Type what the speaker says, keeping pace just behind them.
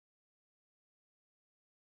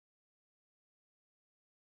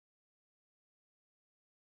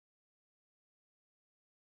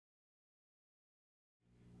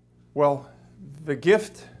Well, the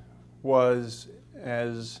gift was,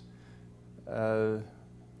 as the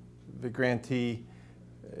grantee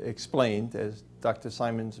explained, as Dr.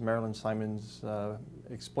 Simons, Marilyn Simons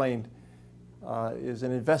explained, is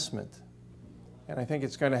an investment. And I think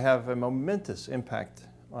it's going to have a momentous impact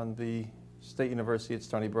on the State University at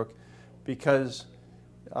Stony Brook, because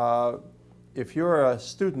if you're a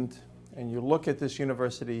student and you look at this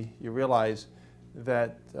university, you realize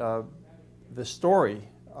that the story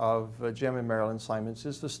of Jim and Marilyn Simons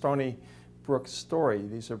is the Stony Brook story.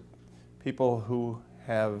 These are people who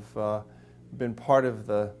have been part of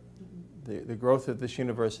the growth of this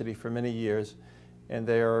university for many years, and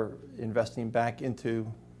they are investing back into,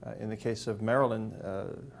 in the case of Marilyn,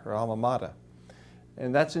 her alma mater.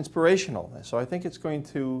 And that's inspirational. So I think it's going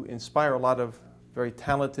to inspire a lot of very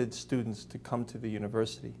talented students to come to the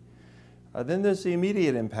university. Then there's the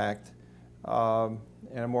immediate impact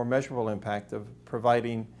and a more measurable impact of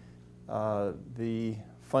providing the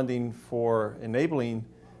funding for enabling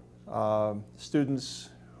students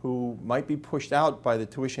who might be pushed out by the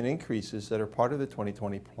tuition increases that are part of the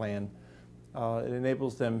 2020 plan. It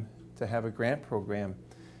enables them to have a grant program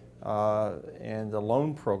and a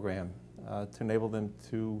loan program to enable them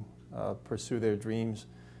to pursue their dreams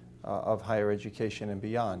of higher education and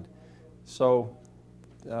beyond. So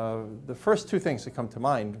the first two things that come to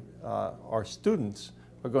mind are students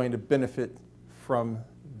are going to benefit from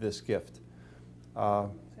this gift.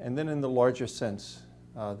 And then in the larger sense,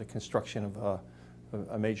 the construction of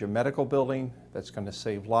a major medical building that's going to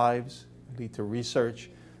save lives, lead to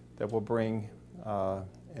research that will bring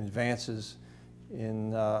advances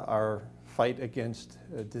in our fight against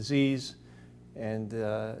disease, and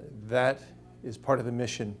that is part of the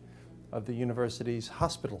mission of the university's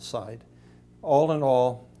hospital side. All in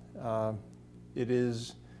all, it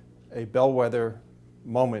is a bellwether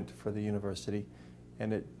moment for the university,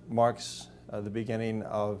 and it marks the beginning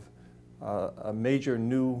of a major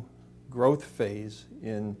new growth phase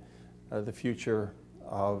in the future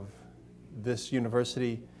of this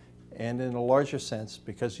university, and in a larger sense,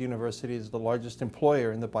 because the university is the largest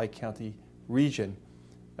employer in the Bi-County region,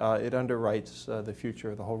 it underwrites the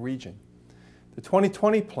future of the whole region. The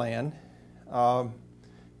 2020 plan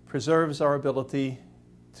preserves our ability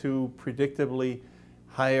to predictably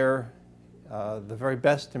hire the very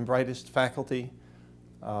best and brightest faculty.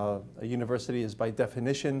 A university is by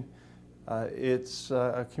definition, it's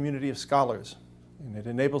a community of scholars, and it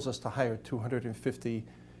enables us to hire 250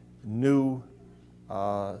 new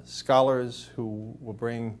scholars who will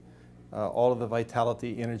bring all of the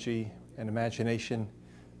vitality, energy, and imagination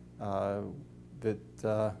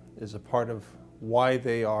that is a part of why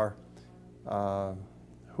they are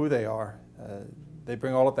who they are. They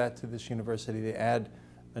bring all of that to this university. They add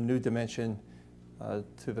a new dimension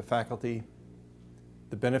to the faculty.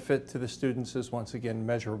 The benefit to the students is, once again, a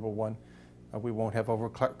measurable one. We won't have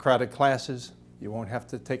overcrowded classes. You won't have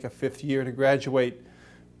to take a 5th year to graduate.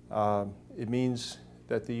 It means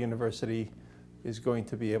that the university is going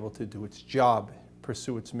to be able to do its job,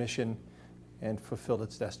 pursue its mission, and fulfill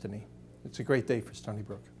its destiny. It's a great day for Stony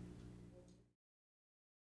Brook.